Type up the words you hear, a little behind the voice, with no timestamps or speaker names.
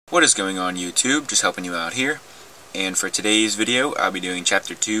What is going on, YouTube? Just helping you out here. And for today's video, I'll be doing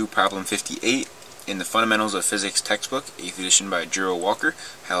Chapter 2, Problem 58 in the Fundamentals of Physics textbook, 8th edition by Drew Walker,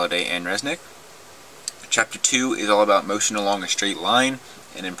 Halliday, and Resnick. Chapter 2 is all about motion along a straight line,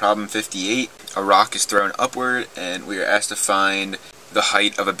 and in Problem 58, a rock is thrown upward, and we are asked to find the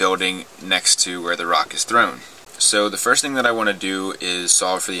height of a building next to where the rock is thrown. So the first thing that I want to do is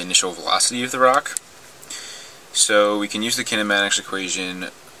solve for the initial velocity of the rock. So we can use the kinematics equation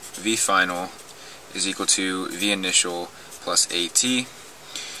V final is equal to V initial plus AT.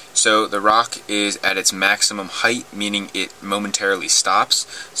 So the rock is at its maximum height, meaning it momentarily stops.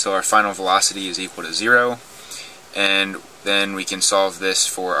 So our final velocity is equal to 0. And then we can solve this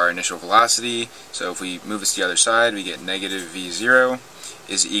for our initial velocity. So if we move this to the other side, we get negative V0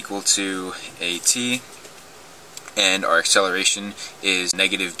 is equal to AT. And our acceleration is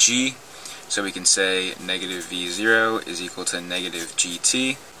negative G. So we can say negative V0 is equal to negative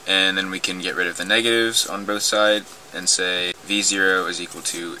GT. And then we can get rid of the negatives on both sides and say V0 is equal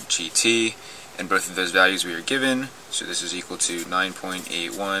to GT, and both of those values we are given, so this is equal to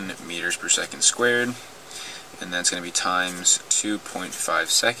 9.81 meters per second squared, and that's going to be times 2.5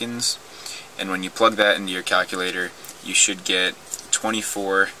 seconds, and when you plug that into your calculator, you should get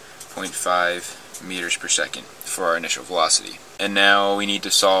 24.5 meters per second for our initial velocity. And now we need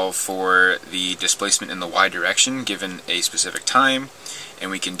to solve for the displacement in the y direction given a specific time,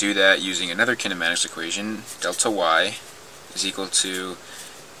 and we can do that using another kinematics equation. Delta y is equal to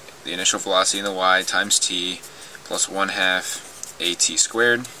the initial velocity in the y times t plus 1/2 at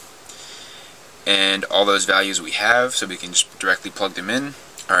squared, and all those values we have, so we can just directly plug them in.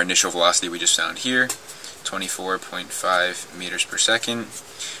 Our initial velocity we just found here, 24.5 meters per second,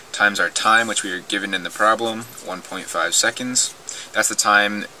 times our time, which we are given in the problem, 1.5 seconds. That's the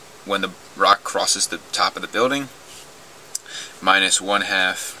time when the rock crosses the top of the building, minus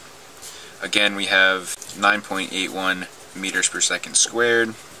 1/2. Again, we have 9.81 meters per second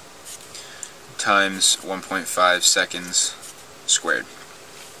squared times 1.5 seconds squared.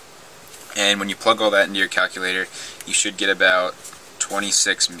 And when you plug all that into your calculator, you should get about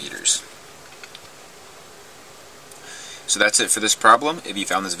 26 meters. So that's it for this problem. If you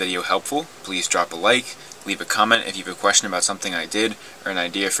found this video helpful, please drop a like, leave a comment if you have a question about something I did or an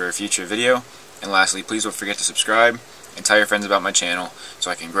idea for a future video, and lastly, please don't forget to subscribe and tell your friends about my channel so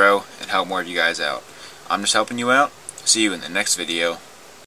I can grow and help more of you guys out. I'm just helping you out. See you in the next video.